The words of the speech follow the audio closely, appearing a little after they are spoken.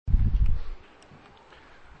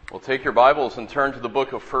Well, take your Bibles and turn to the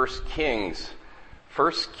book of 1 Kings.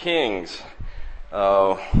 1 Kings.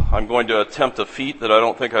 I'm going to attempt a feat that I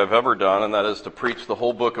don't think I've ever done, and that is to preach the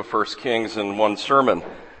whole book of 1 Kings in one sermon.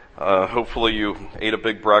 Hopefully you ate a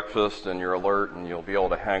big breakfast and you're alert and you'll be able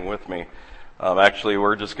to hang with me. Actually,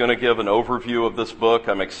 we're just going to give an overview of this book.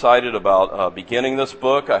 I'm excited about beginning this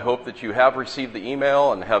book. I hope that you have received the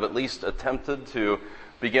email and have at least attempted to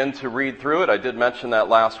begin to read through it. I did mention that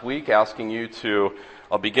last week, asking you to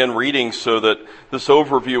begin reading so that this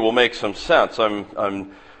overview will make some sense.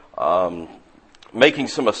 I'm making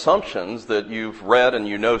some assumptions that you've read and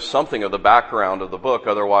you know something of the background of the book.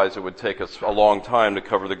 Otherwise, it would take us a long time to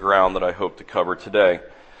cover the ground that I hope to cover today.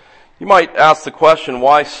 You might ask the question,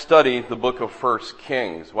 why study the book of 1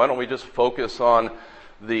 Kings? Why don't we just focus on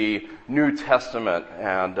the New Testament?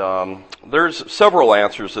 And there's several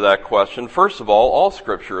answers to that question. First of all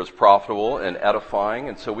Scripture is profitable and edifying,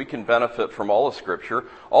 and so we can benefit from all of Scripture.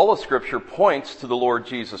 All of Scripture points to the Lord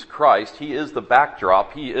Jesus Christ. He is the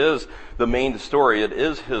backdrop. He is the main story. It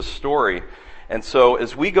is His story. And so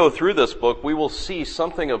as we go through this book, we will see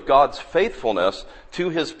something of God's faithfulness to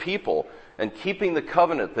His people and keeping the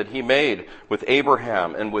covenant that He made with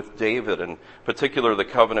Abraham and with David, in particular the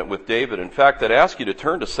covenant with David. In fact, I'd ask you to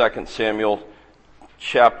turn to 2 Samuel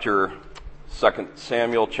chapter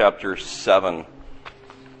 7.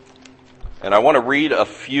 And I want to read a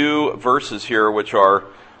few verses here which are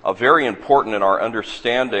very important in our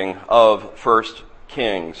understanding of 1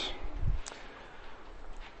 Kings.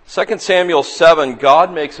 2 Samuel 7,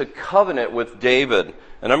 God makes a covenant with David.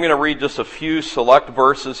 And I'm going to read just a few select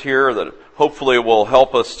verses here that hopefully will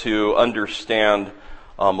help us to understand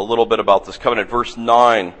a little bit about this covenant. Verse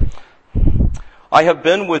 9, I have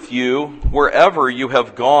been with you wherever you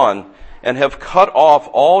have gone, and have cut off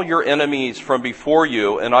all your enemies from before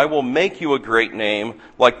you, and I will make you a great name,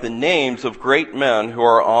 like the names of great men who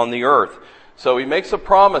are on the earth. So He makes a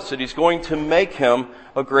promise that He's going to make him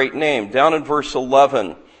a great name. Down in verse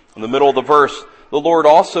 11, in the middle of the verse, the Lord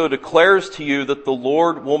also declares to you that the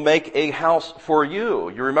Lord will make a house for you.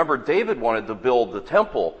 You remember David wanted to build the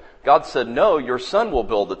temple. God said, no, your son will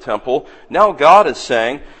build the temple. Now God is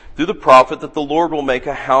saying through the prophet that the Lord will make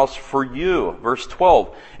a house for you. Verse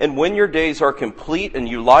 12, and when your days are complete and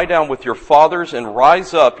you lie down with your fathers and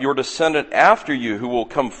rise up your descendant after you who will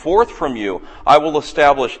come forth from you, I will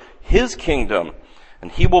establish his kingdom.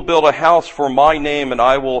 And he will build a house for my name, and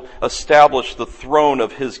I will establish the throne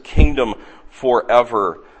of his kingdom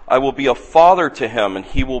forever. I will be a father to him, and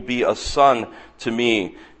he will be a son to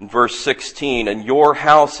me. In verse 16, and your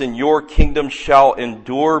house and your kingdom shall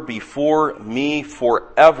endure before me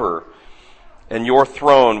forever, and your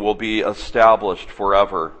throne will be established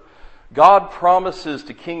forever. God promises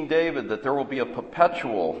to King David that there will be a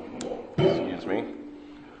perpetual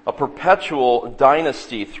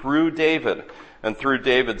dynasty through David and through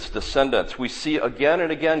David's descendants. We see again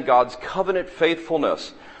and again God's covenant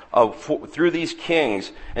faithfulness through these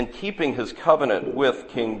kings and keeping His covenant with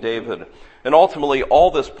King David. And ultimately all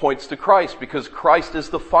this points to Christ, because Christ is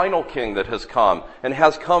the final king that has come and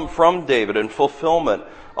has come from David in fulfillment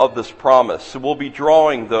of this promise. So we'll be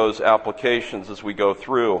drawing those applications as we go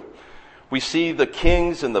through. We see the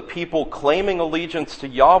kings and the people claiming allegiance to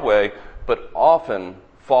Yahweh, but often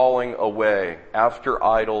falling away after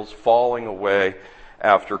idols, falling away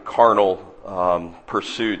after carnal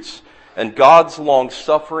pursuits. And God's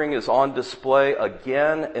long-suffering is on display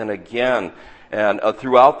again and again. And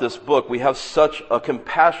throughout this book, we have such a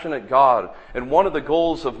compassionate God. And one of the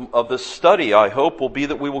goals of this study, I hope, will be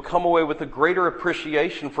that we will come away with a greater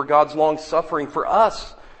appreciation for God's long-suffering for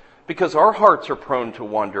us. Because our hearts are prone to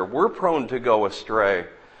wander. We're prone to go astray.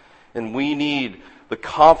 And we need the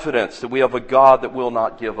confidence that we have a God that will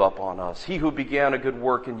not give up on us. He who began a good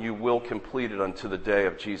work in you will complete it unto the day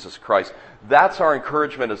of Jesus Christ. That's our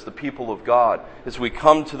encouragement as the people of God as we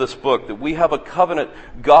come to this book, that we have a covenant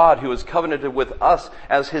God who has covenanted with us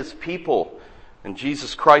as His people. And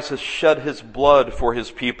Jesus Christ has shed His blood for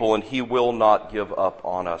His people, and He will not give up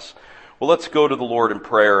on us. Well, let's go to the Lord in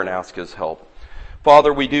prayer and ask His help.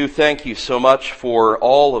 Father, we do thank You so much for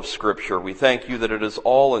all of Scripture. We thank You that it is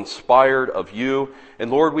all inspired of You.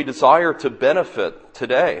 And Lord, we desire to benefit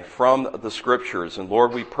today from the Scriptures. And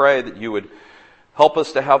Lord, we pray that You would help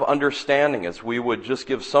us to have understanding as we would just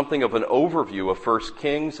give something of an overview of 1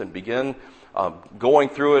 Kings and begin going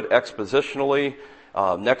through it expositionally.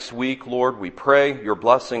 Next week, Lord, we pray Your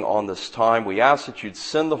blessing on this time. We ask that You'd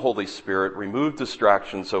send the Holy Spirit, remove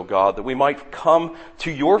distractions, O God, that we might come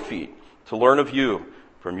to Your feet to learn of You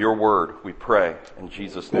from Your word, we pray in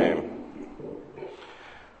Jesus' name.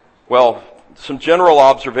 Well, some general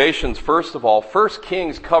observations. First of all, 1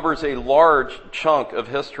 Kings covers a large chunk of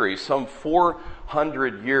history, some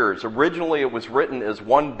 400 years. Originally, it was written as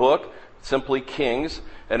one book, simply Kings,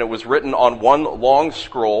 and it was written on one long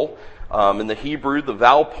scroll. In the Hebrew, the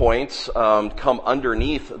vowel points come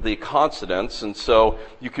underneath the consonants, and so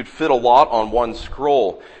you could fit a lot on one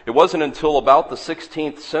scroll. It wasn't until about the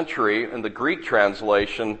 16th century in the Greek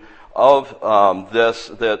translation of this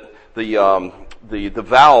that the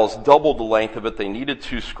vowels doubled the length of it. They needed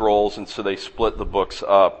 2 scrolls, and so they split the books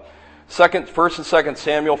up. 1st and 2nd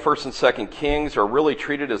Samuel, 1st and 2nd Kings are really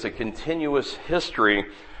treated as a continuous history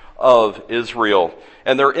of Israel.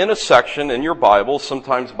 And they're in a section in your Bible.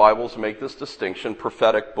 Sometimes Bibles make this distinction: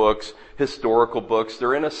 prophetic books, historical books.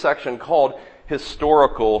 They're in a section called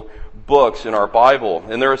historical books in our Bible.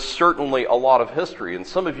 And there is certainly a lot of history. And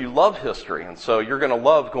some of you love history, and so you're going to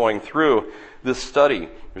love going through this study.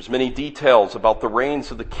 There's many details about the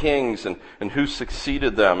reigns of the kings and who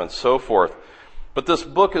succeeded them and so forth. But this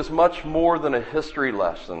book is much more than a history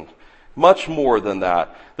lesson. Much more than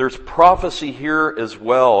that. There's prophecy here as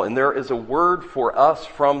well, and there is a word for us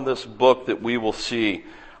from this book that we will see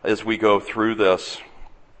as we go through this.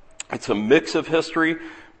 It's a mix of history,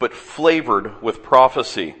 but flavored with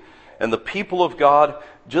prophecy. And the people of God,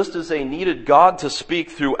 just as they needed God to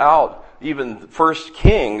speak throughout even 1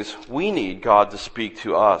 Kings, we need God to speak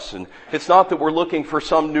to us. And it's not that we're looking for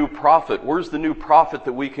some new prophet. Where's the new prophet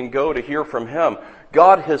that we can go to hear from him?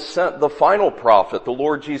 God has sent the final prophet, the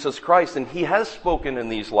Lord Jesus Christ, and he has spoken in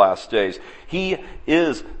these last days. He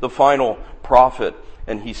is the final prophet,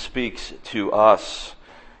 and he speaks to us.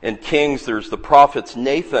 In Kings, there's the prophets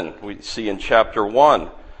Nathan, we see in chapter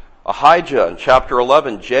 1. Ahijah in chapter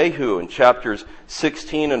 11, Jehu in chapters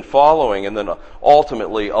 16 and following, and then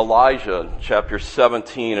ultimately Elijah in chapter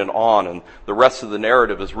 17 and on. And the rest of the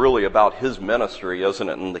narrative is really about his ministry, isn't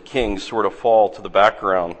it? And the kings sort of fall to the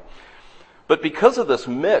background. But because of this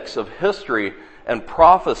mix of history and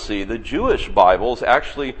prophecy, the Jewish Bibles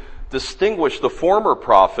actually distinguish the former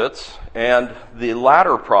prophets and the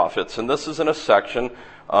latter prophets. And this is in a section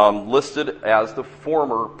listed as the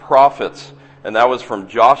former prophets. And that was from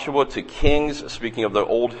Joshua to Kings, speaking of the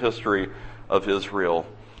old history of Israel.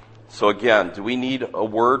 So again, do we need a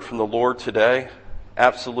word from the Lord today?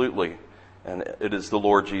 Absolutely. And it is the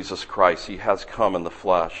Lord Jesus Christ. He has come in the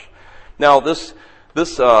flesh. Now, this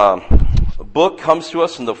book comes to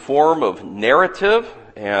us in the form of narrative,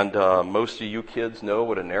 and most of you kids know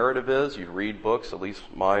what a narrative is. You read books, at least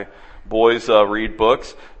my boys read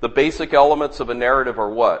books. The basic elements of a narrative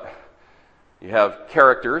are what? You have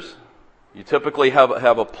characters. You typically have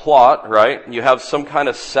a plot, right? You have some kind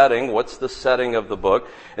of setting. What's the setting of the book?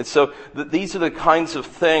 And so these are the kinds of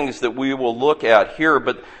things that we will look at here.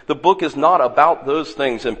 But the book is not about those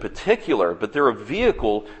things in particular, but they're a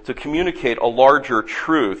vehicle to communicate a larger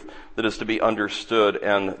truth that is to be understood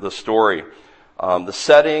in the story. The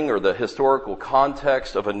setting or the historical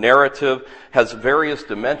context of a narrative has various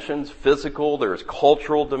dimensions: physical, there's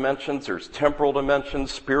cultural dimensions, there's temporal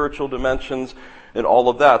dimensions, spiritual dimensions, and all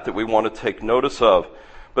of that we want to take notice of.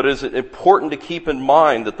 But it is important to keep in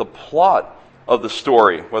mind that the plot of the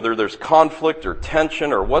story, whether there's conflict or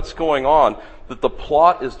tension or what's going on, that the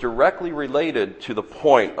plot is directly related to the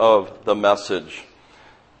point of the message.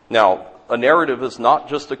 Now, a narrative is not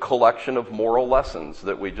just a collection of moral lessons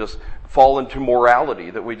that we just fall into morality,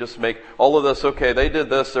 that we just make all of this, okay, they did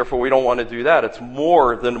this, therefore we don't want to do that. It's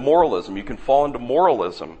more than moralism. You can fall into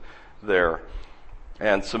moralism there.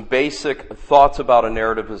 And some basic thoughts about a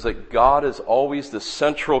narrative is that God is always the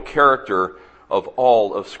central character of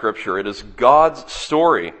all of Scripture. It is God's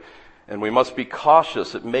story, and we must be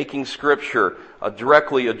cautious at making Scripture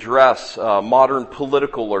directly address modern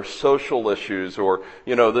political or social issues, or,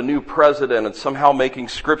 the new president, and somehow making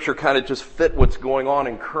Scripture kind of just fit what's going on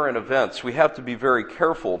in current events. We have to be very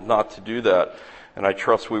careful not to do that, and I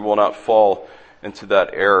trust we will not fall into that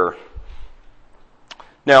error.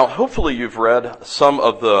 Now, hopefully you've read some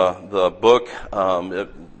of the book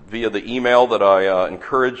via the email that I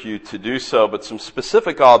encourage you to do so, but some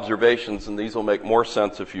specific observations, and these will make more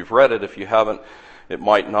sense if you've read it. If you haven't, it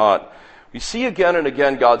might not. We see again and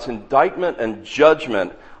again God's indictment and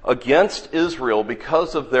judgment against Israel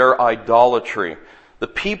because of their idolatry. The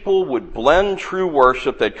people would blend true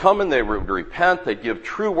worship. They'd come and they would repent. They'd give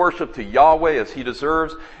true worship to Yahweh as He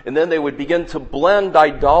deserves. And then they would begin to blend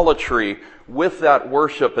idolatry with that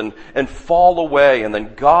worship and fall away. And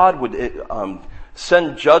then God would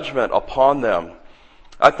send judgment upon them.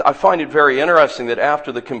 I find it very interesting that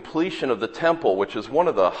after the completion of the temple, which is one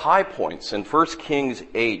of the high points in 1 Kings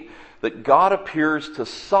 8, that God appears to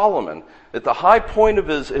Solomon at the high point of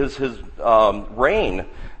his reign,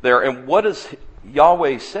 there. And what does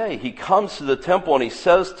Yahweh say? He comes to the temple and he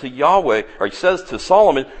says to Yahweh, or he says to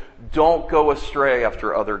Solomon, don't go astray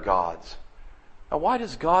after other gods. Now, why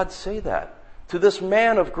does God say that? To this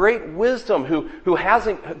man of great wisdom who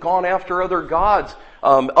hasn't gone after other gods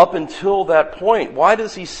up until that point. Why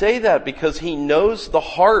does he say that? Because he knows the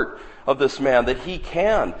heart of this man, that he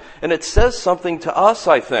can. And it says something to us,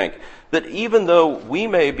 I think, that even though we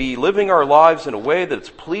may be living our lives in a way that's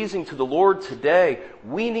pleasing to the Lord today,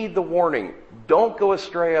 we need the warning. Don't go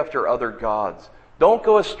astray after other gods. Don't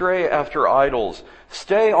go astray after idols.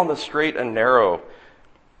 Stay on the straight and narrow.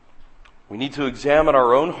 We need to examine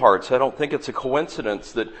our own hearts. I don't think it's a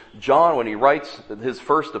coincidence that John, when he writes his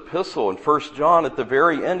first epistle in 1 John, at the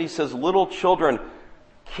very end, he says, little children,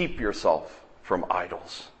 keep yourself from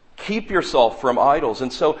idols. Keep yourself from idols.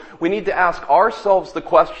 And so we need to ask ourselves the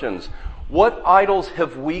questions, what idols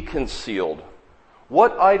have we concealed?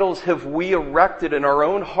 What idols have we erected in our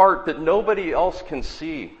own heart that nobody else can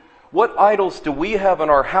see? What idols do we have in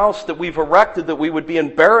our house that we've erected that we would be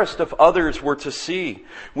embarrassed if others were to see?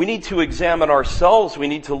 We need to examine ourselves. We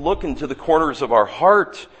need to look into the corners of our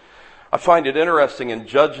heart. I find it interesting in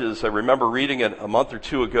Judges. I remember reading it a month or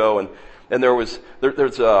two ago, and there's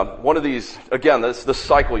one of these, again, this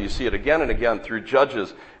cycle, you see it again and again through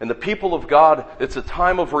Judges. And the people of God, it's a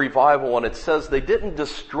time of revival, and it says they didn't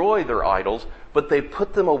destroy their idols, but they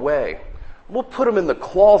put them away. We'll put them in the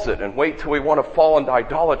closet and wait till we want to fall into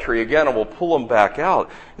idolatry again, and we'll pull them back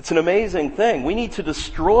out. It's an amazing thing. We need to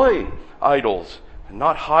destroy idols and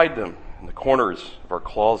not hide them in the corners of our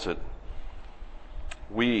closet.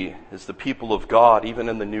 We, as the people of God, even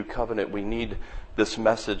in the new covenant, we need this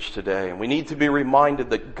message today. And we need to be reminded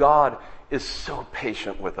that God is so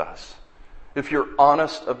patient with us. If you're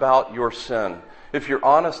honest about your sin, if you're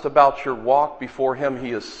honest about your walk before Him,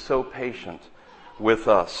 He is so patient with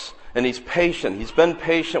us. And He's patient. He's been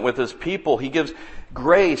patient with His people. He gives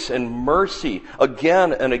grace and mercy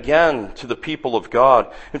again and again to the people of God.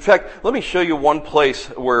 In fact, let me show you one place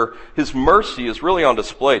where His mercy is really on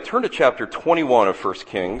display. Turn to chapter 21 of 1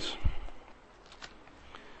 Kings.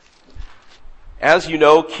 As you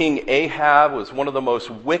know, King Ahab was one of the most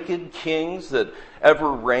wicked kings that ever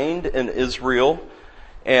reigned in Israel.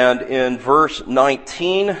 And in verse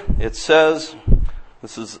 19, it says,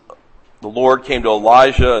 the Lord came to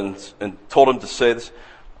Elijah and told him to say this,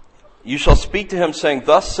 you shall speak to him saying,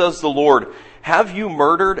 thus says the Lord, have you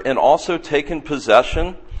murdered and also taken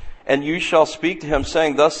possession? And you shall speak to him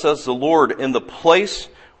saying, thus says the Lord, in the place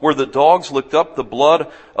where the dogs licked up the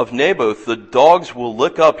blood of Naboth, the dogs will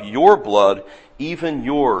lick up your blood, even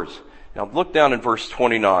yours. Now look down in verse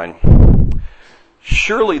 29.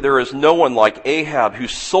 Surely there is no one like Ahab who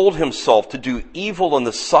sold himself to do evil in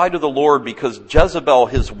the sight of the Lord because Jezebel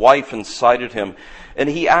his wife incited him. And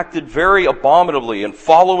he acted very abominably in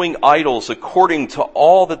following idols according to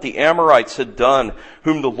all that the Amorites had done,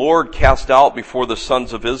 whom the Lord cast out before the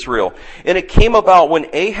sons of Israel. And it came about when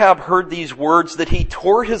Ahab heard these words that he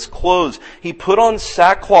tore his clothes, he put on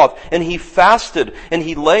sackcloth, and he fasted, and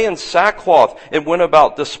he lay in sackcloth and went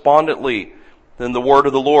about despondently. Then the word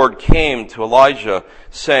of the Lord came to Elijah,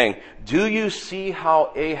 saying, do you see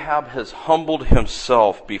how Ahab has humbled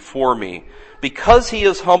himself before me? Because he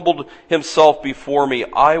has humbled himself before me,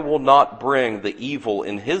 I will not bring the evil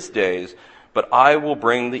in his days, but I will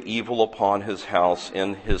bring the evil upon his house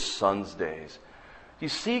in his son's days. You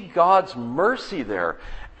see God's mercy there.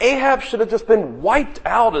 Ahab should have just been wiped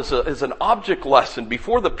out as an object lesson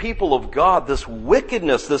before the people of God. This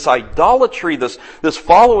wickedness, this idolatry, this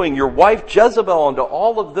following your wife Jezebel into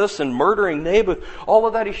all of this and murdering Naboth, all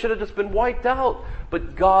of that, he should have just been wiped out.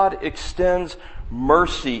 But God extends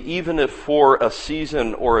mercy, even if for a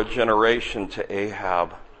season or a generation, to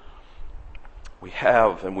Ahab. We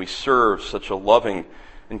have and we serve such a loving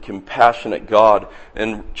and compassionate God.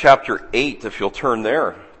 In chapter 8, if you'll turn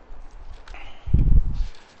there,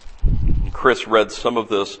 Chris read some of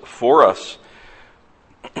this for us.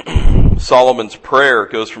 Solomon's prayer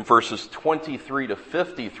goes from verses 23 to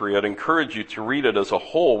 53. I'd encourage you to read it as a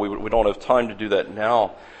whole. We don't have time to do that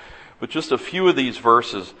now. But just a few of these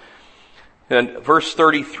verses. And verse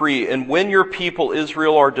 33, and when your people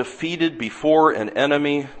Israel are defeated before an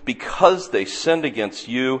enemy because they sinned against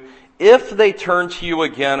you, if they turn to you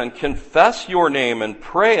again and confess your name and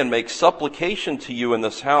pray and make supplication to you in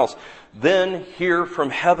this house, then hear from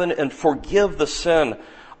heaven and forgive the sin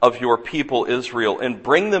of your people Israel and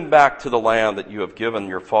bring them back to the land that you have given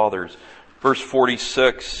your fathers. Verse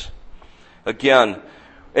 46, again,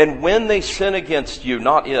 and when they sin against you,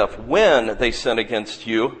 not if, when they sin against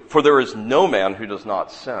you, for there is no man who does not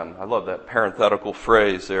sin. I love that parenthetical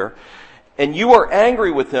phrase there. And you are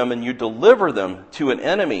angry with them, and you deliver them to an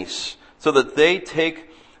enemy, so that they take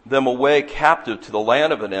them away captive to the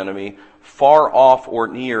land of an enemy, far off or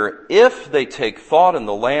near, if they take thought in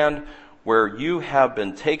the land where you have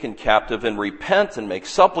been taken captive, and repent and make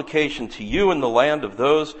supplication to you in the land of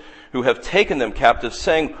those who have taken them captive,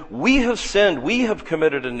 saying, we have sinned, we have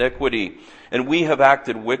committed iniquity, and we have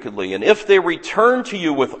acted wickedly. And if they return to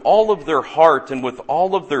you with all of their heart and with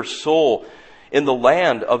all of their soul in the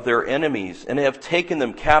land of their enemies, and have taken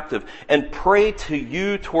them captive, and pray to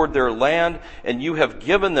you toward their land, and you have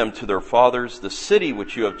given them to their fathers, the city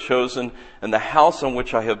which you have chosen, and the house on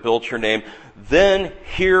which I have built your name, then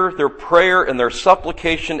hear their prayer and their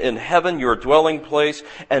supplication in heaven, your dwelling place,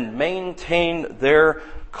 and maintain their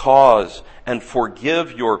cause, and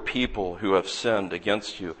forgive your people who have sinned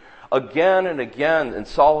against you. Again and again in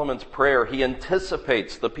Solomon's prayer, he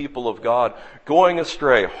anticipates the people of God going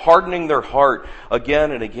astray, hardening their heart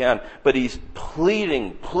again and again. But he's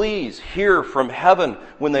pleading, please hear from heaven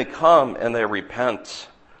when they come and they repent.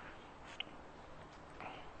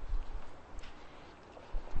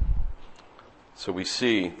 So we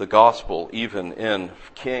see the gospel even in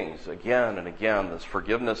Kings again and again, this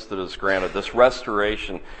forgiveness that is granted, this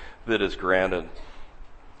restoration that is granted.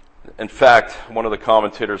 In fact, one of the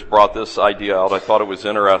commentators brought this idea out. I thought it was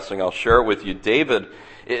interesting. I'll share it with you. David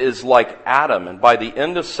is like Adam, and by the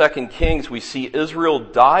end of 2 Kings, we see Israel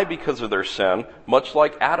die because of their sin, much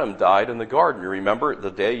like Adam died in the garden. You remember,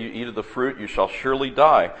 the day you eat of the fruit, you shall surely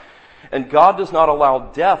die. And God does not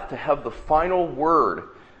allow death to have the final word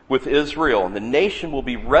with Israel, and the nation will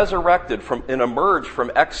be resurrected and emerge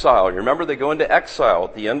from exile. You remember, they go into exile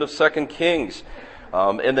at the end of 2 Kings.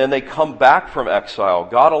 And then they come back from exile.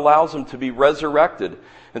 God allows them to be resurrected.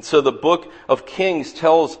 And so the book of Kings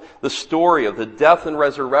tells the story of the death and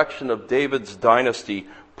resurrection of David's dynasty,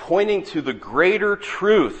 pointing to the greater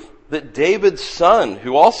truth that David's son,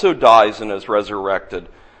 who also dies and is resurrected.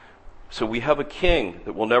 So we have a king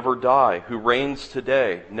that will never die, who reigns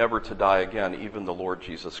today, never to die again, even the Lord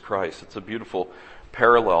Jesus Christ. It's a beautiful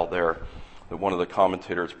parallel there that one of the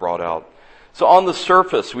commentators brought out. So on the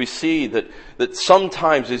surface, we see that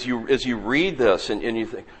sometimes as you read this and you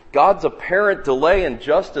think, God's apparent delay in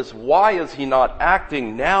justice, why is he not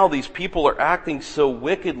acting now? These people are acting so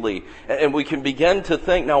wickedly. And we can begin to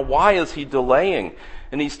think, now why is he delaying?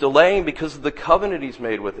 And he's delaying because of the covenant he's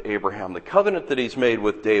made with Abraham, the covenant that he's made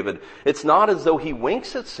with David. It's not as though he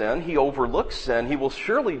winks at sin, he overlooks sin, he will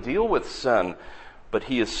surely deal with sin, but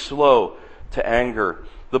he is slow to anger.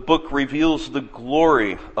 The book reveals the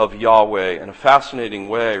glory of Yahweh in a fascinating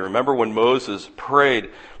way. Remember when Moses prayed,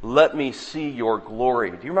 let me see your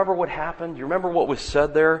glory. Do you remember what happened? Do you remember what was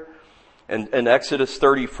said there? In Exodus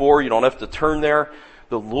 34, you don't have to turn there.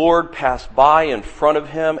 The Lord passed by in front of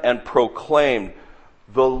him and proclaimed,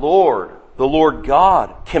 the Lord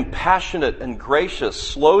God, compassionate and gracious,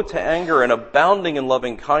 slow to anger and abounding in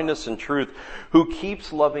loving kindness and truth, who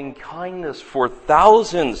keeps loving kindness for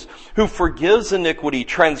thousands, who forgives iniquity,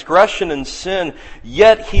 transgression, and sin,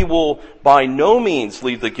 yet he will by no means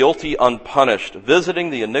leave the guilty unpunished, visiting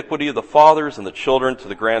the iniquity of the fathers and the children to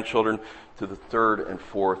the grandchildren to the third and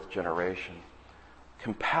fourth generation.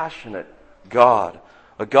 Compassionate God.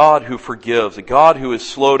 A God who forgives, a God who is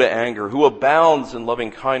slow to anger, who abounds in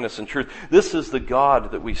loving kindness and truth. This is the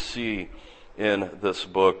God that we see in this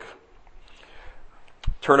book.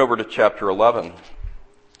 Turn over to chapter 11.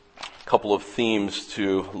 A couple of themes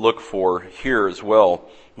to look for here as well.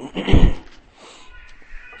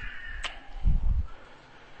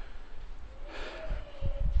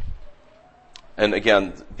 And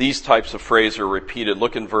again, these types of phrases are repeated.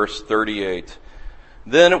 Look in verse 38.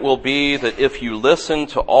 Then it will be that if you listen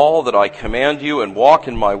to all that I command you and walk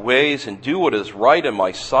in my ways and do what is right in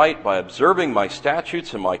my sight by observing my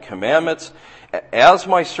statutes and my commandments, as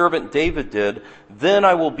my servant David did, then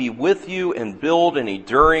I will be with you and build an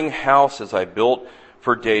enduring house as I built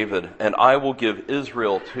for David, and I will give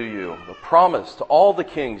Israel to you. The promise to all the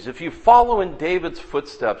kings, if you follow in David's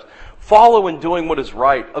footsteps, follow in doing what is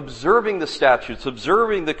right, observing the statutes,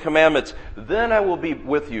 observing the commandments, then I will be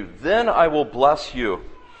with you. Then I will bless you.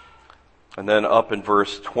 And then up in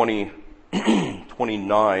verse 29, in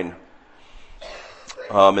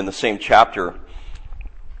the same chapter,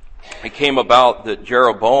 it came about that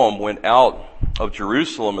Jeroboam went out of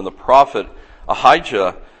Jerusalem, and the prophet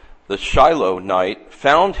Ahijah, the Shilonite,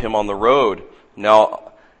 found him on the road.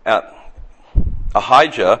 Now,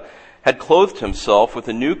 Ahijah had clothed himself with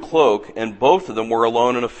a new cloak, and both of them were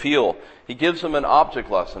alone in a field. He gives him an object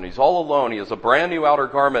lesson. He's all alone. He has a brand new outer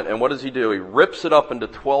garment, and what does he do? He rips it up into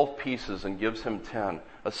 12 pieces and gives him 10.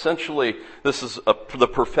 Essentially, this is the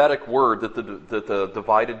prophetic word that the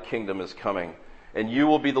divided kingdom is coming. And you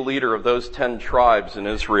will be the leader of those 10 tribes in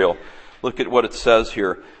Israel. Look at what it says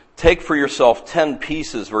here. Take for yourself 10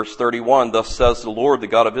 pieces, verse 31. Thus says the Lord, the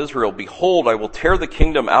God of Israel, behold, I will tear the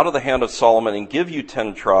kingdom out of the hand of Solomon and give you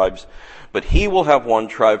 10 tribes. But he will have one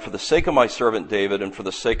tribe for the sake of my servant David and for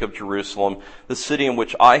the sake of Jerusalem, the city in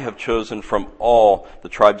which I have chosen from all the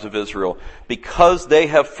tribes of Israel. Because they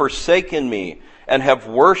have forsaken me and have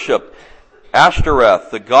worshipped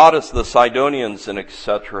Ashtoreth, the goddess of the Sidonians, and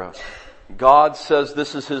etc. God says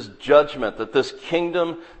this is His judgment, that this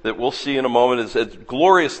kingdom that we'll see in a moment is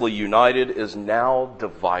gloriously united, is now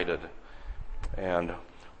divided. And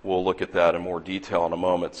we'll look at that in more detail in a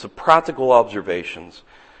moment. So practical observations.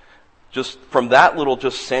 Just from that little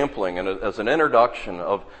just sampling and as an introduction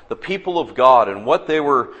of the people of God and what they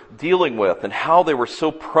were dealing with and how they were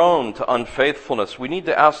so prone to unfaithfulness, we need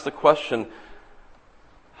to ask the question,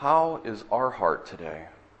 how is our heart today?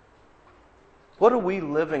 What are we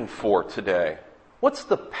living for today? What's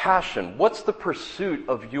the passion? What's the pursuit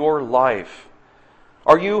of your life?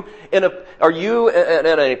 Are you in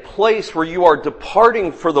a place where you are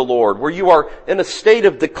departing for the Lord, where you are in a state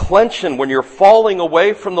of declension when you're falling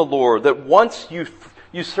away from the Lord, that once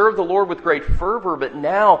you served the Lord with great fervor, but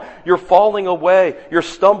now you're falling away, you're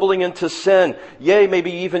stumbling into sin, yea,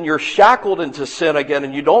 maybe even you're shackled into sin again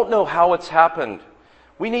and you don't know how it's happened.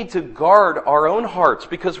 We need to guard our own hearts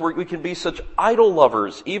because we can be such idol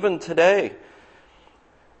lovers even today.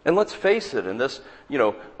 And let's face it, in this,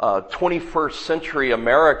 21st century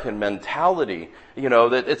American mentality,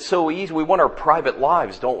 that it's so easy. We want our private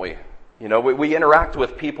lives, don't we? We interact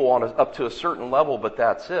with people up to a certain level, but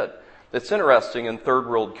that's it. It's interesting in third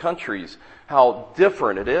world countries how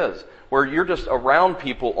different it is, where you're just around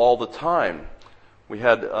people all the time. We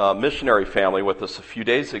had a missionary family with us a few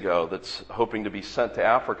days ago that's hoping to be sent to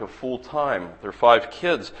Africa full time. They're 5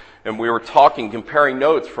 kids. And we were comparing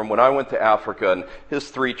notes from when I went to Africa and his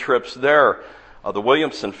 3 trips there, the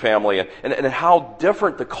Williamson family, and how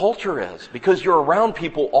different the culture is because you're around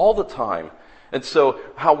people all the time. And so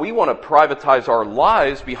how we want to privatize our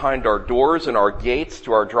lives behind our doors and our gates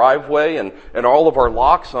to our driveway and all of our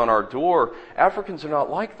locks on our door, Africans are not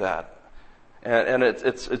like that. And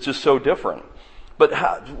it's just so different.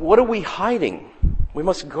 But what are we hiding? We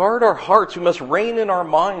must guard our hearts. We must rein in our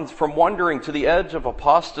minds from wandering to the edge of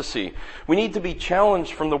apostasy. We need to be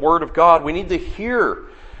challenged from the Word of God. We need to hear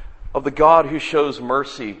of the God who shows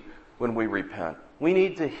mercy when we repent. We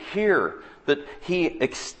need to hear that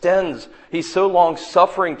He's so long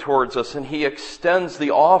suffering towards us, and He extends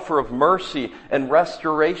the offer of mercy and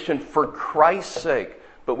restoration for Christ's sake.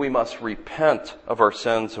 But we must repent of our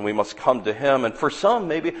sins and we must come to Him. And for some,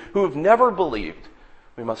 maybe, who have never believed,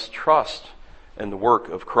 we must trust in the work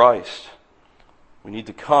of Christ. We need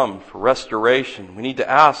to come for restoration. We need to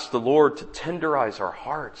ask the Lord to tenderize our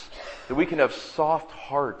hearts, that we can have soft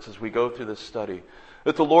hearts as we go through this study.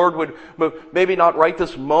 That the Lord would, maybe not right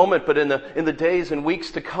this moment, but in the days and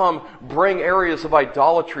weeks to come, bring areas of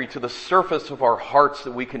idolatry to the surface of our hearts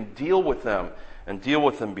that we can deal with them and deal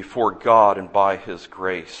with them before God and by His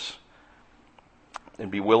grace.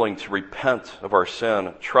 And be willing to repent of our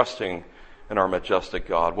sin, trusting in our majestic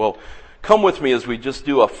God. Well, come with me as we just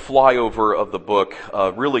do a flyover of the book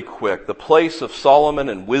really quick. The place of Solomon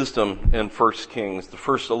and wisdom in 1 Kings, the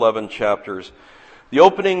first 11 chapters. The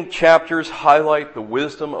opening chapters highlight the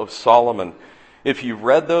wisdom of Solomon. If you've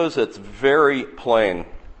read those, it's very plain.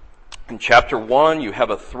 In chapter 1, you have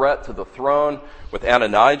a threat to the throne with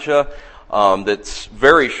Adonijah. That's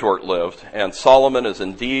very short-lived, and Solomon is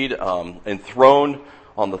indeed enthroned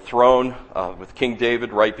on the throne with King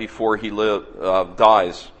David right before he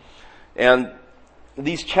dies. And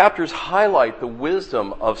these chapters highlight the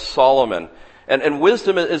wisdom of Solomon. And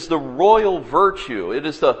wisdom is the royal virtue. It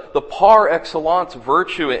is the par excellence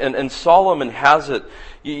virtue, and Solomon has it.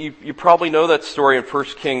 You probably know that story in 1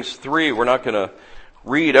 Kings 3. We're not going to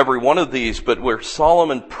read every one of these, but where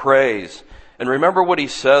Solomon prays. And remember what he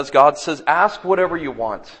says. God says, ask whatever you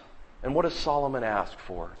want. And what does Solomon ask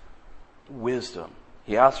for? Wisdom.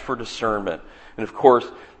 He asks for discernment. And of course,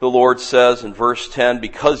 the Lord says in verse 10,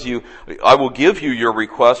 I will give you your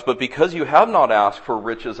request, but because you have not asked for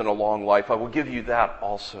riches and a long life, I will give you that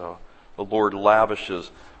also. The Lord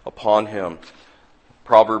lavishes upon him.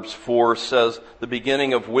 Proverbs 4 says, the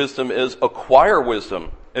beginning of wisdom is acquire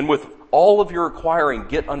wisdom. And with all of your acquiring,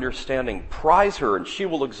 get understanding. Prize her, and she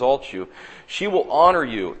will exalt you. She will honor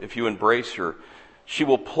you if you embrace her. She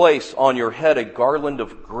will place on your head a garland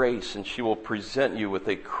of grace, and she will present you with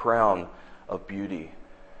a crown of beauty.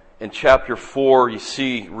 In chapter 4, you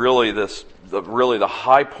see really the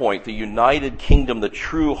high point, the united kingdom, the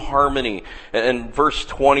true harmony. And verse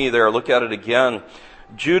 20 there, look at it again.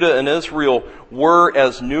 Judah and Israel were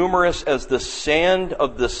as numerous as the sand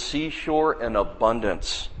of the seashore in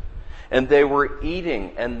abundance. And they were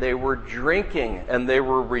eating, and they were drinking, and they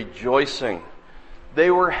were rejoicing. They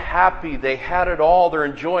were happy. They had it all. They're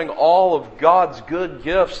enjoying all of God's good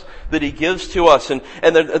gifts that He gives to us. And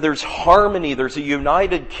there's harmony. There's a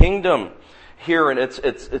united kingdom here. And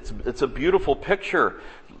it's a beautiful picture.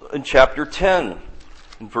 In chapter 10,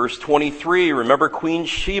 in verse 23, remember Queen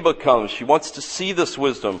Sheba comes. She wants to see this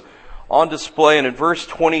wisdom on display. And in verse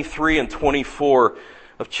 23 and 24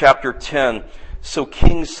 of chapter 10, so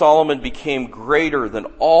King Solomon became greater than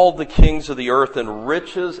all the kings of the earth in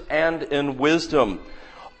riches and in wisdom.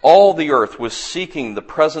 All the earth was seeking the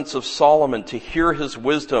presence of Solomon to hear his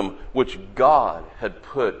wisdom, which God had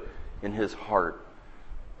put in his heart.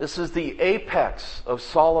 This is the apex of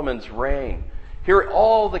Solomon's reign. Here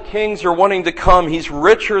all the kings are wanting to come. He's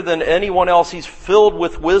richer than anyone else. He's filled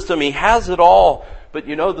with wisdom. He has it all. But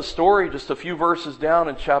you know the story just a few verses down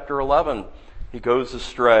in chapter 11. He goes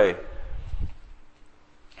astray.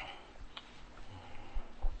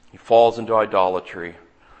 He falls into idolatry.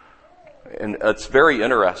 And it's very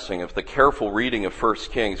interesting, if the careful reading of 1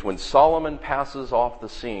 Kings, when Solomon passes off the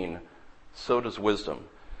scene, so does wisdom.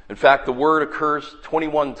 In fact, the word occurs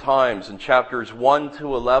 21 times in chapters 1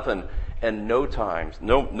 to 11, and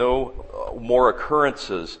no more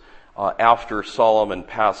occurrences after Solomon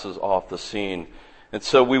passes off the scene. And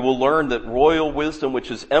so we will learn that royal wisdom,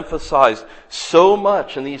 which is emphasized so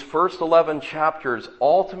much in these first 11 chapters,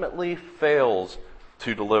 ultimately fails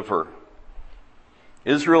to deliver.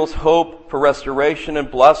 Israel's hope for restoration and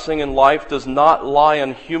blessing in life does not lie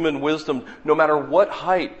in human wisdom, no matter what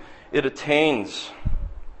height it attains.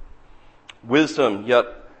 Wisdom, yet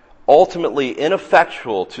ultimately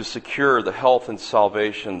ineffectual to secure the health and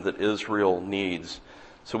salvation that Israel needs.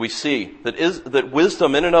 So we see that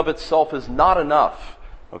wisdom in and of itself is not enough.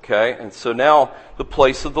 Okay? And so now the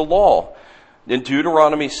place of the law. In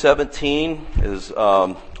Deuteronomy 17,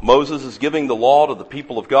 Moses is giving the law to the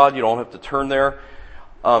people of God. You don't have to turn there.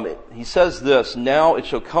 He says this, now it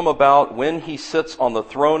shall come about when he sits on the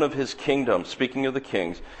throne of his kingdom, speaking of the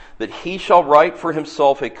kings, that he shall write for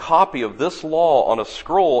himself a copy of this law on a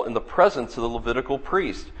scroll in the presence of the Levitical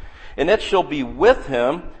priest. And it shall be with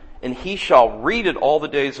him, and he shall read it all the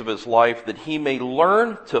days of his life, that he may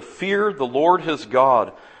learn to fear the Lord his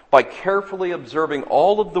God, by carefully observing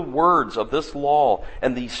all of the words of this law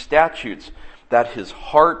and these statutes, that his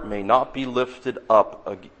heart may not be lifted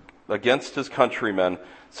up against his countrymen,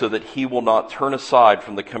 so that he will not turn aside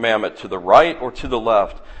from the commandment to the right or to the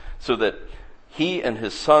left, so that he and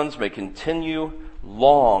his sons may continue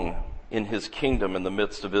long in his kingdom in the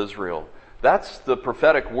midst of Israel. That's the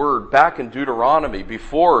prophetic word back in Deuteronomy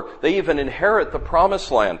before they even inherit the promised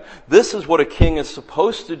land. This is what a king is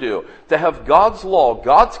supposed to do. To have God's law,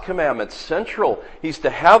 God's commandments central. He's to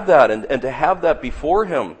have that and to have that before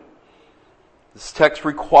him. This text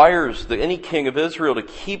requires any king of Israel to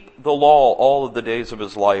keep the law all of the days of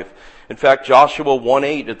his life. In fact, Joshua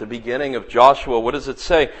 1:8, at the beginning of Joshua, what does it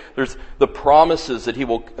say? There's the promises that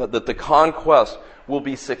that the conquest will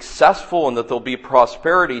be successful and that there'll be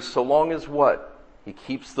prosperity so long as what? He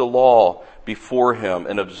keeps the law before him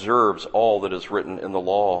and observes all that is written in the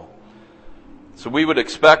law. So we would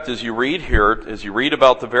expect as you read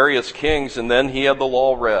about the various kings, and then he had the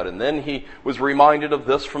law read, and then he was reminded of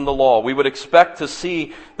this from the law, we would expect to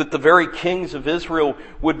see that the very kings of Israel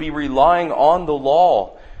would be relying on the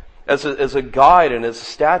law as a guide and as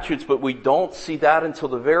statutes, but we don't see that until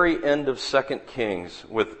the very end of 2 Kings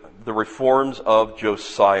with the reforms of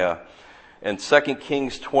Josiah. In 2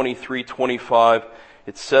 Kings 23:25,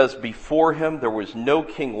 it says, before him there was no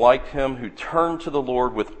king like him who turned to the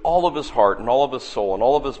Lord with all of his heart and all of his soul and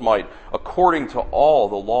all of his might, according to all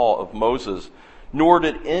the law of Moses, nor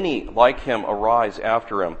did any like him arise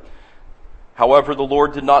after him. However, the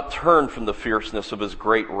Lord did not turn from the fierceness of his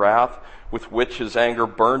great wrath, with which his anger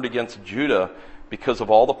burned against Judah, because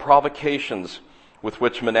of all the provocations with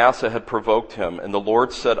which Manasseh had provoked him. And the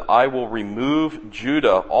Lord said, I will remove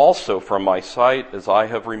Judah also from my sight, as I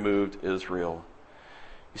have removed Israel.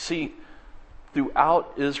 You see,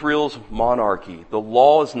 throughout Israel's monarchy, the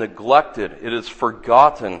law is neglected, it is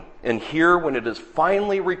forgotten. And here, when it is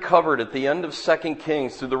finally recovered at the end of 2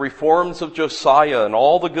 Kings through the reforms of Josiah and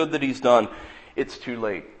all the good that he's done, it's too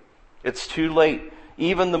late. It's too late.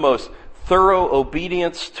 Even the most thorough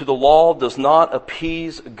obedience to the law does not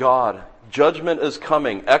appease God. Judgment is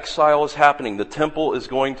coming. Exile is happening. The temple is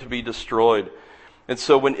going to be destroyed. And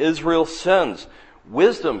so when Israel sins,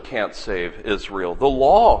 wisdom can't save Israel. The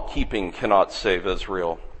law keeping cannot save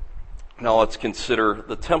Israel. Now let's consider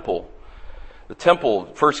the temple. The temple,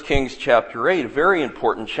 1 Kings chapter 8, a very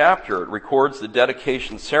important chapter. It records the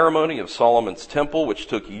dedication ceremony of Solomon's temple, which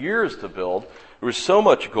took years to build. There was so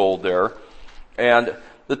much gold there. And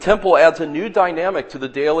the temple adds a new dynamic to the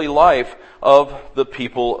daily life of the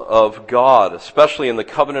people of God, especially in the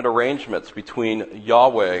covenant arrangements between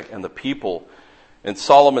Yahweh and the people. And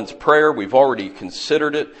Solomon's prayer, we've already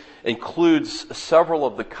considered it, includes several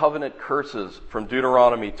of the covenant curses from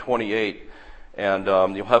Deuteronomy 28.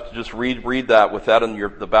 And you'll have to just read that with that in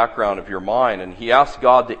the background of your mind. And he asks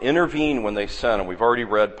God to intervene when they sin, and we've already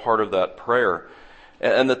read part of that prayer.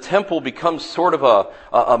 And the temple becomes sort of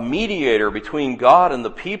a mediator between God and the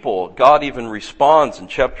people. God even responds in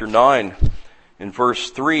chapter 9 in verse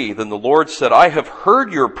 3. Then the Lord said, I have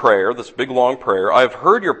heard your prayer, this big long prayer. I have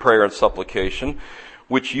heard your prayer and supplication,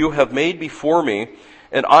 which you have made before me,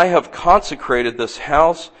 and I have consecrated this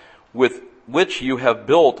house with which you have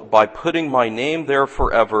built by putting my name there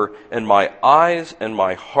forever, and my eyes and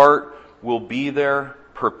my heart will be there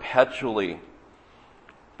perpetually.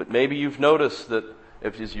 But maybe you've noticed that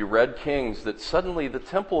as you read Kings, that suddenly the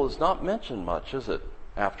temple is not mentioned much, is it,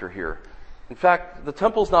 after here? In fact, the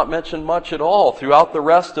temple's not mentioned much at all. Throughout the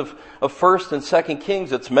rest of 1st and 2nd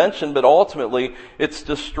Kings, it's mentioned, but ultimately it's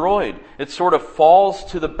destroyed. It sort of falls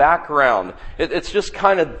to the background. It's just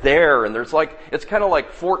kind of there, and it's kind of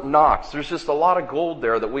like Fort Knox. There's just a lot of gold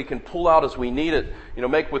there that we can pull out as we need it,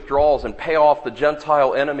 make withdrawals and pay off the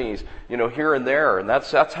Gentile enemies, here and there. And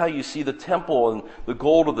that's how you see the temple and the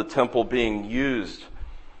gold of the temple being used.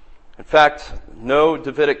 In fact, no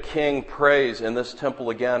Davidic king prays in this temple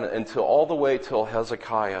again until all the way till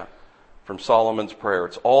Hezekiah from Solomon's prayer.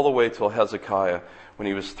 It's all the way till Hezekiah when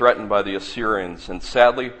he was threatened by the Assyrians. And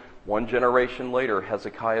sadly, one generation later,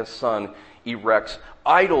 Hezekiah's son erects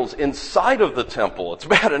idols inside of the temple. It's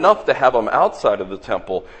bad enough to have them outside of the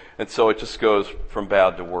temple. And so it just goes from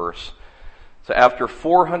bad to worse. So after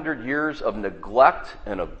 400 years of neglect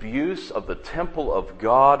and abuse of the temple of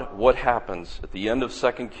God, what happens? At the end of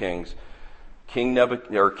 2 Kings, King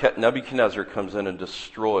Nebuchadnezzar comes in and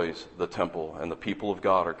destroys the temple, and the people of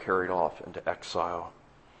God are carried off into exile.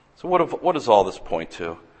 So what does all this point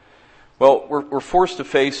to? Well, we're forced to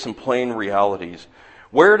face some plain realities.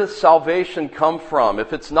 Where does salvation come from?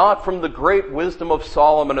 If it's not from the great wisdom of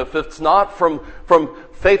Solomon, if it's not from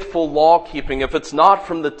faithful law keeping, if it's not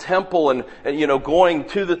from the temple and going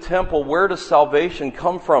to the temple, where does salvation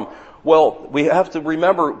come from? Well, we have to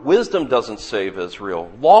remember, wisdom doesn't save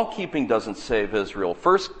Israel. Law keeping doesn't save Israel.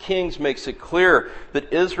 1 Kings makes it clear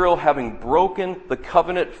that Israel, having broken the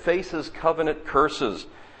covenant, faces covenant curses.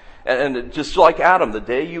 And just like Adam, the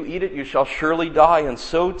day you eat it, you shall surely die. And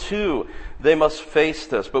so too, they must face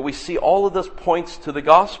this. But we see all of this points to the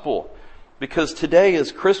gospel. Because today,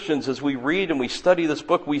 as Christians, as we read and we study this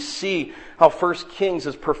book, we see how 1 Kings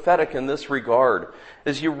is prophetic in this regard.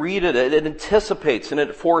 As you read it, it anticipates and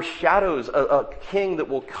it foreshadows a king that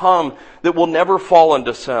will come, that will never fall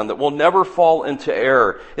into sin, that will never fall into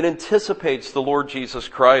error. It anticipates the Lord Jesus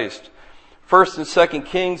Christ. 1st and 2nd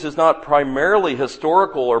Kings is not primarily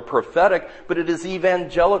historical or prophetic, but it is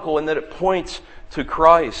evangelical in that it points to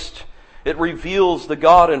Christ. It reveals the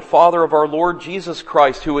God and Father of our Lord Jesus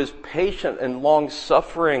Christ, who is patient and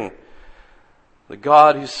long-suffering. The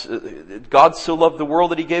God so loved the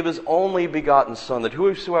world that He gave His only begotten Son, that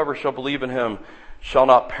whosoever shall believe in Him shall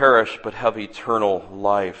not perish, but have eternal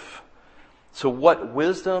life. So what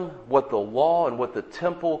wisdom, what the law, and what the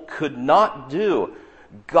temple could not do,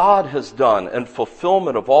 God has done in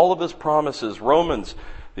fulfillment of all of His promises. Romans,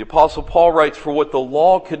 the Apostle Paul writes, for what the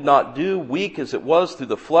law could not do, weak as it was through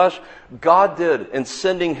the flesh, God did in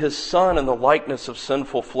sending His Son in the likeness of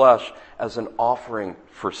sinful flesh as an offering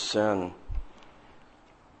for sin.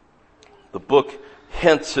 The book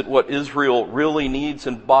hints at what Israel really needs,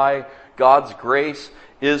 and by God's grace,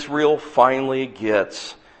 Israel finally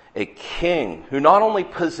gets a king who not only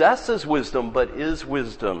possesses wisdom, but is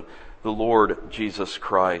wisdom, the Lord Jesus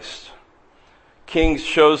Christ. Kings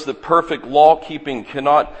shows that perfect law-keeping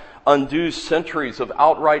cannot undo centuries of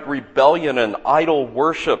outright rebellion and idol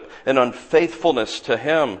worship and unfaithfulness to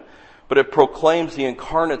Him, but it proclaims the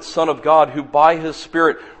incarnate Son of God who by His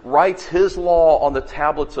Spirit writes His law on the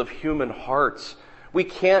tablets of human hearts. We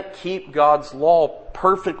can't keep God's law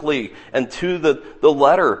perfectly and to the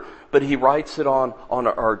letter, but He writes it on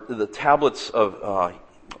the tablets of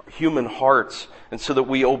human hearts, and so that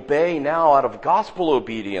we obey now out of gospel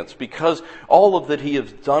obedience, because all of that He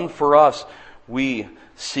has done for us, we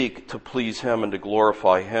seek to please Him and to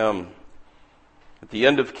glorify Him. At the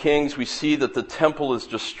end of Kings, we see that the temple is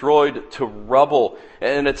destroyed to rubble.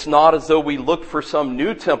 And it's not as though we look for some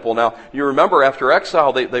new temple. Now, you remember after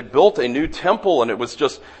exile, they built a new temple, and it was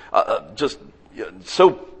just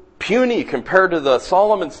so puny compared to the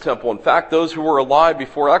Solomon's temple. In fact, those who were alive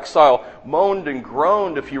before exile moaned and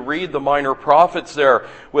groaned, if you read the minor prophets there,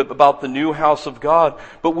 about the new house of God.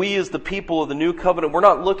 But we as the people of the new covenant, we're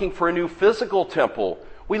not looking for a new physical temple.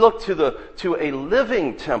 We look to a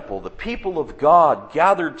living temple, the people of God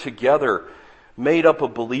gathered together, made up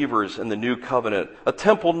of believers in the new covenant. A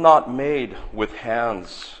temple not made with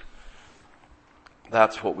hands.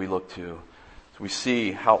 That's what we look to. So we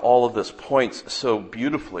see how all of this points so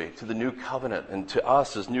beautifully to the new covenant and to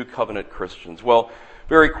us as new covenant Christians. Well,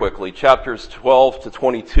 very quickly, chapters 12 to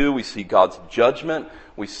 22, we see God's judgment.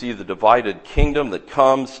 We see the divided kingdom that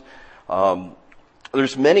comes.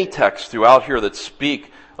 There's many texts throughout here that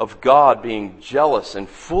speak of God being jealous and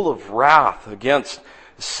full of wrath against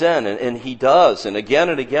sin, and He does. And again,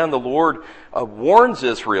 the Lord warns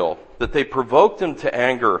Israel that they provoked Him to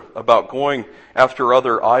anger about going after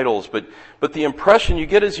other idols. But the impression you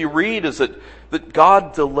get as you read is that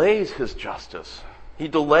God delays His justice. He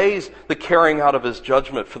delays the carrying out of His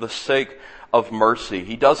judgment for the sake of mercy.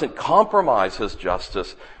 He doesn't compromise His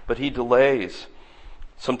justice, but He delays.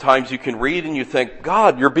 Sometimes you can read and you think,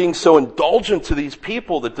 God, you're being so indulgent to these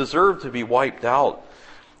people that deserve to be wiped out.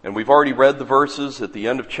 And we've already read the verses at the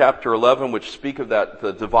end of chapter 11 which speak of that,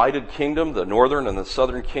 the divided kingdom, the northern and the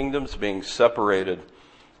southern kingdoms being separated.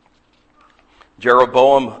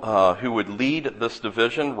 Jeroboam, who would lead this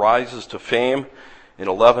division, rises to fame in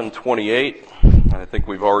 1128. I think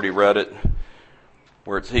we've already read it,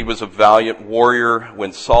 where he was a valiant warrior.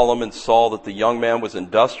 When Solomon saw that the young man was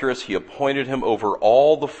industrious, he appointed him over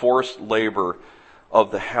all the forced labor of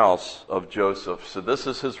the house of Joseph. So this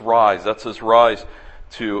is his rise. That's his rise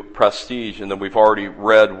to prestige. And then we've already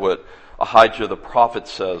read what Ahijah the prophet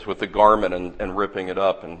says with the garment and ripping it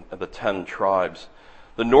up, and the 10 tribes.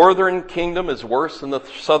 The northern kingdom is worse than the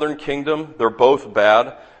southern kingdom. They're both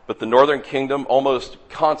bad. But the northern kingdom almost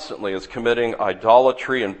constantly is committing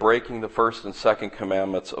idolatry and breaking the first and second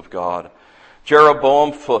commandments of God.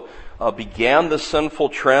 Jeroboam began the sinful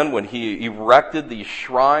trend when he erected these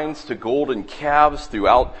shrines to golden calves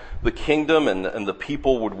throughout the kingdom, and the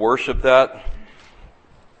people would worship that.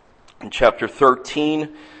 In chapter 13,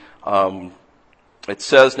 it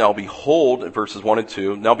says, now behold, in verses 1 and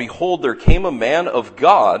 2, now behold, there came a man of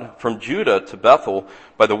God from Judah to Bethel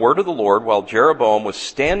by the word of the Lord, while Jeroboam was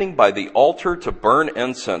standing by the altar to burn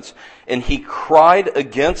incense. And he cried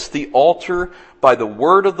against the altar by the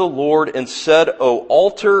word of the Lord and said, O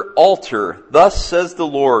altar, altar, thus says the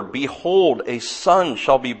Lord, behold, a son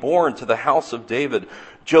shall be born to the house of David,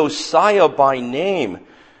 Josiah by name.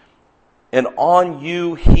 And on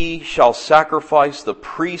you he shall sacrifice the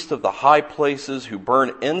priest of the high places who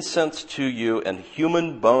burn incense to you, and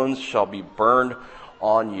human bones shall be burned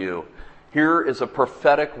on you. Here is a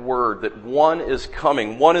prophetic word that one is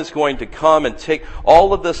coming. One is going to come and take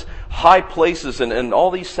all of this high places and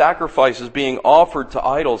all these sacrifices being offered to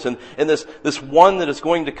idols. And this one that is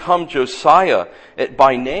going to come, Josiah,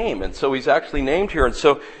 by name. And so he's actually named here. And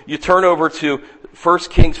so you turn over to 1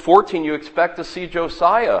 Kings 14, you expect to see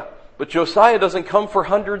Josiah. But Josiah doesn't come for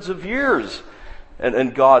hundreds of years. And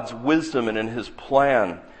in God's wisdom and in His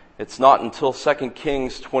plan, it's not until 2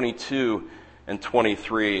 Kings 22 and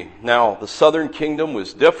 23. Now, the southern kingdom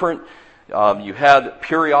was different. You had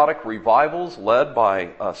periodic revivals led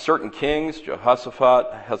by certain kings,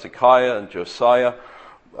 Jehoshaphat, Hezekiah, and Josiah,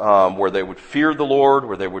 where they would fear the Lord,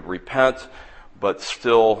 where they would repent, but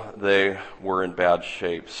still they were in bad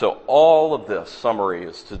shape. So all of this summary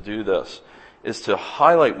is to do this, is to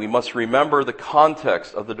highlight, we must remember the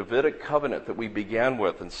context of the Davidic covenant that we began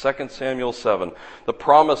with in 2 Samuel 7, the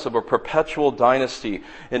promise of a perpetual dynasty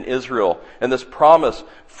in Israel. And this promise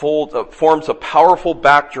forms a powerful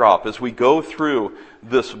backdrop as we go through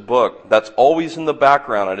this book. That's always in the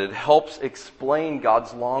background, and it helps explain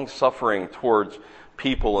God's long suffering towards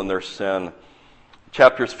people and their sin.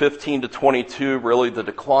 Chapters 15 to 22, really the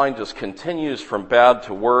decline just continues from bad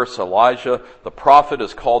to worse. Elijah, the prophet,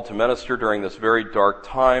 is called to minister during this very dark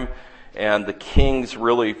time, and the kings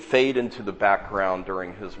really fade into the background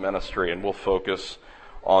during his ministry, and we'll focus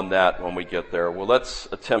on that when we get there. Well, let's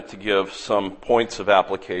attempt to give some points of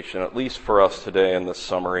application, at least for us today in this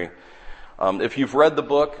summary. If you've read the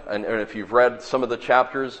book, and if you've read some of the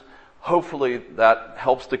chapters, hopefully that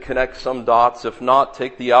helps to connect some dots. If not,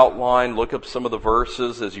 take the outline, look up some of the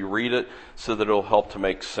verses as you read it so that it'll help to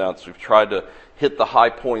make sense. We've tried to hit the high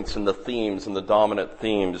points and the themes and the dominant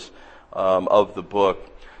themes of the book.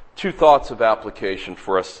 Two thoughts of application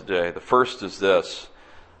for us today. The first is this.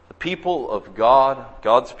 The people of God,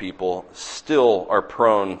 God's people, still are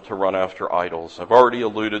prone to run after idols. I've already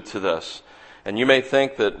alluded to this. And you may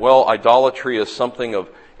think that, well, idolatry is something of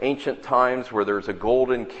ancient times where there's a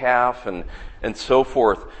golden calf and so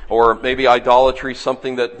forth. Or maybe idolatry,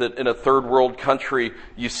 something that in a third world country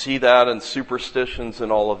you see that and superstitions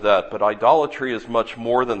and all of that. But idolatry is much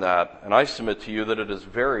more than that. And I submit to you that it is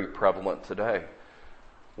very prevalent today.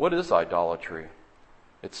 What is idolatry?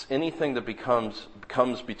 It's anything that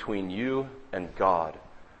comes between you and God.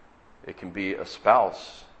 It can be a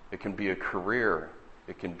spouse. It can be a career.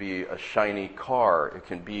 It can be a shiny car. It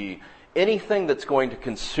can be anything that's going to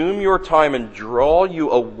consume your time and draw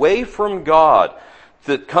you away from God,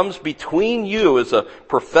 that comes between you as a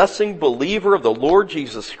professing believer of the Lord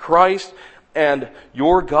Jesus Christ and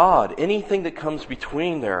your God. Anything that comes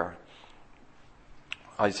between there.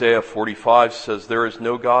 Isaiah 45 says, "There is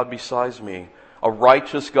no God besides me, a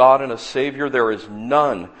righteous God and a Savior. There is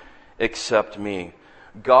none except me."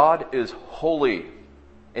 God is holy,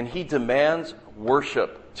 and He demands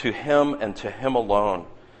worship to Him and to Him alone.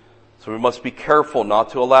 So we must be careful not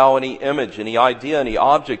to allow any image, any idea, any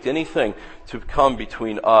object, anything to come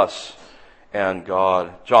between us and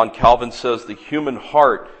God. John Calvin says the human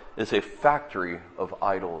heart is a factory of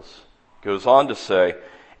idols. Goes on to say,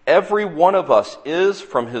 every one of us is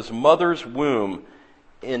from his mother's womb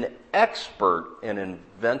an expert in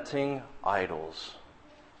inventing idols.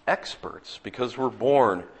 Experts, because we're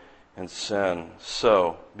born in sin.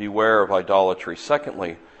 So, beware of idolatry.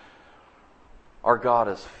 Secondly, our God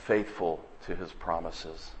is faithful to His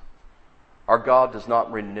promises. Our God does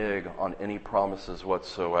not renege on any promises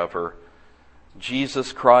whatsoever.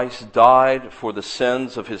 Jesus Christ died for the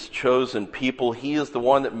sins of His chosen people. He is the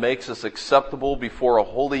one that makes us acceptable before a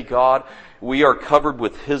holy God. We are covered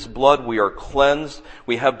with His blood. We are cleansed.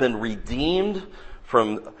 We have been redeemed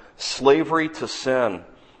from slavery to sin.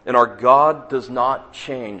 And our God does not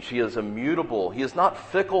change. He is immutable. He is not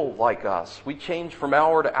fickle like us. We change from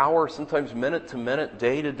hour to hour, sometimes minute to minute,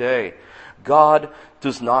 day to day. God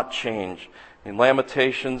does not change. In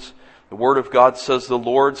Lamentations, the Word of God says, "The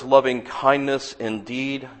Lord's loving kindness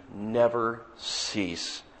indeed never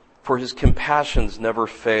cease, for His compassions never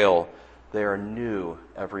fail. They are new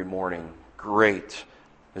every morning. Great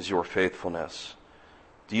is your faithfulness."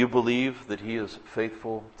 Do you believe that He is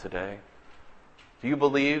faithful today? Do you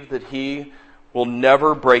believe that He will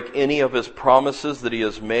never break any of His promises that He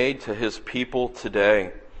has made to His people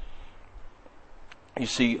today? You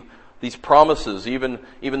see, these promises, even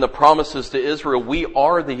the promises to Israel, we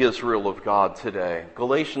are the Israel of God today.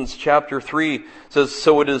 Galatians chapter 3 says,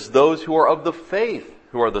 "So it is those who are of the faith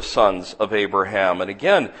who are the sons of Abraham." And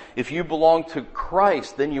again, if you belong to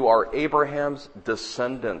Christ, then you are Abraham's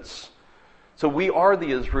descendants. So we are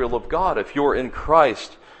the Israel of God if you're in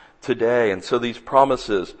Christ today. And so these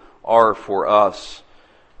promises are for us.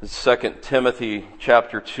 In 2 Timothy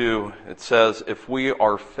chapter 2, it says, "If we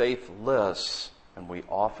are faithless," and we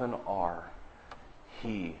often are,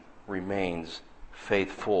 He remains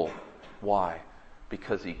faithful. Why?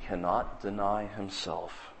 Because He cannot deny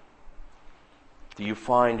Himself. Do you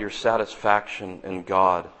find your satisfaction in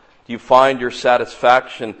God? Do you find your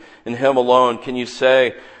satisfaction in Him alone? Can you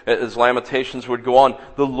say, as Lamentations would go on,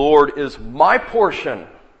 "The Lord is my portion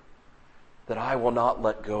that I will not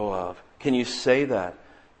let go of"? Can you say that?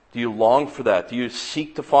 Do you long for that? Do you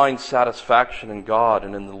seek to find satisfaction in God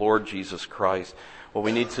and in the Lord Jesus Christ? Well,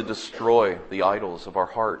 we need to destroy the idols of our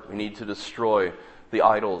heart. We need to destroy the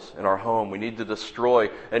idols in our home. We need to destroy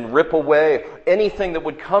and rip away anything that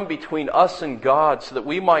would come between us and God, so that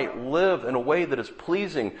we might live in a way that is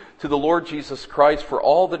pleasing to the Lord Jesus Christ for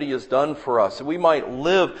all that He has done for us. And we might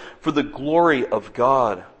live for the glory of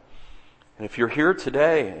God. And if you're here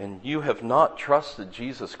today and you have not trusted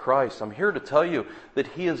Jesus Christ, I'm here to tell you that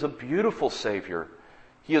He is a beautiful Savior.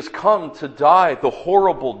 He has come to die the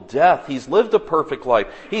horrible death. He's lived a perfect life.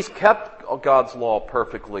 He's kept God's law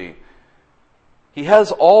perfectly. He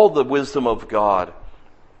has all the wisdom of God.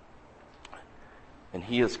 And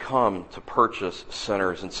He has come to purchase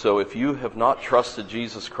sinners. And so if you have not trusted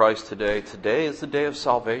Jesus Christ today, today is the day of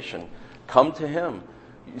salvation. Come to Him.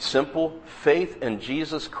 Simple faith in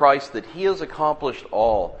Jesus Christ, that He has accomplished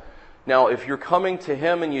all. Now, if you're coming to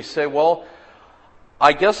Him and you say, "Well,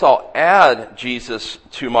 I guess I'll add Jesus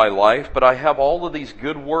to my life, but I have all of these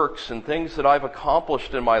good works and things that I've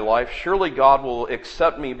accomplished in my life. Surely God will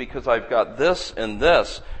accept me because I've got this and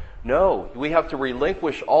this." No, we have to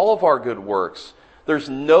relinquish all of our good works. There's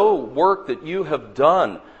no work that you have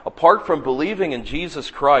done apart from believing in Jesus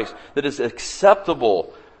Christ that is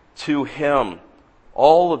acceptable to Him.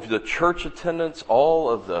 all of the church attendance, all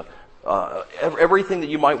of the everything that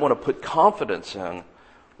you might want to put confidence in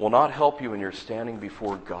will not help you when you're standing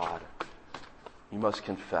before God. You must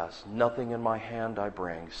confess, nothing in my hand I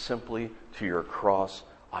bring, simply to your cross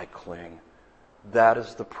I cling. That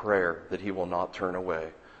is the prayer that he will not turn away.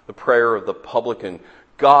 The prayer of the publican.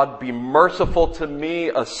 God, be merciful to me,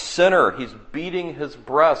 a sinner. He's beating his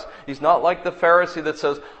breast. He's not like the Pharisee that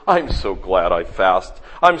says, I'm so glad I fast.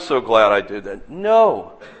 I'm so glad I did that.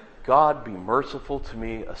 No. God, be merciful to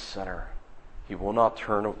me, a sinner. He will not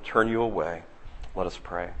turn you away. Let us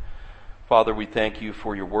pray. Father, we thank you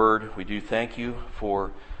for your word. We do thank you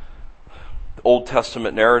for Old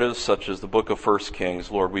Testament narratives such as the book of 1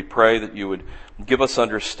 Kings. Lord, we pray that you would give us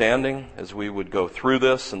understanding as we would go through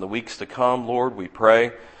this in the weeks to come. Lord, we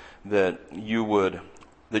pray that your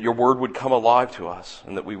word would come alive to us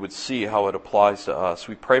and that we would see how it applies to us.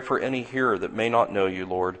 We pray for any here that may not know you,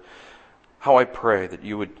 Lord. How I pray that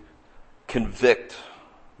you would convict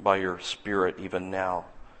by your Spirit even now.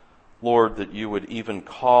 Lord, that you would even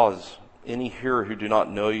cause any here who do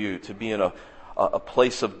not know you to be in a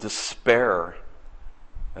place of despair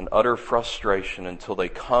and utter frustration until they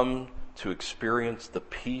come to experience the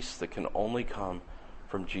peace that can only come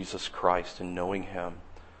from Jesus Christ and knowing him.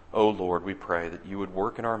 Oh Lord, we pray that you would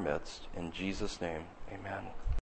work in our midst. In Jesus' name, amen.